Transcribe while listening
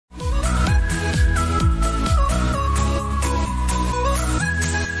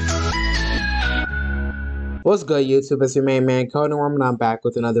What's good, YouTube? It's your main man codingworm, and I'm back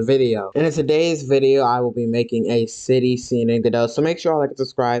with another video. And in today's video, I will be making a city scene in Godot. So make sure you all like and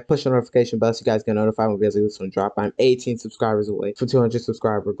subscribe, push the notification bell so you guys get notified when videos like this one drop. I'm 18 subscribers away from 200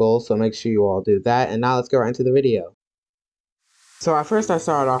 subscriber goal, so make sure you all do that. And now let's get right into the video. So at first I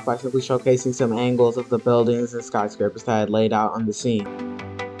started off by simply showcasing some angles of the buildings and skyscrapers that I had laid out on the scene.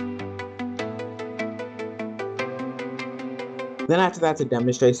 Then after that, to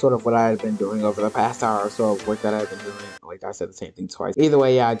demonstrate sort of what I had been doing over the past hour or so of work that I had been doing, like I said the same thing twice. Either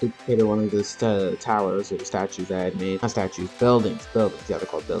way, yeah, I duplicated one of the towers or the statues I had made. Not statues, buildings, yeah, they're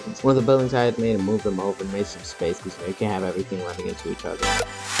called buildings. One of the buildings I had made and moved them over and made some space because you can't have everything running into each other.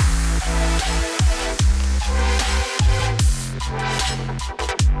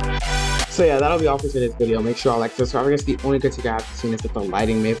 So yeah, that'll be all for today's video. Make sure y'all like, subscribe. I guess the only critique I have seen is that the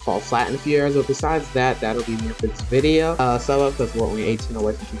lighting may fall flat in a few areas, but besides that, that'll be me for this video. Sub up because we're only 18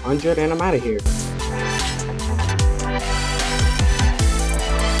 away from 200, and I'm out of here.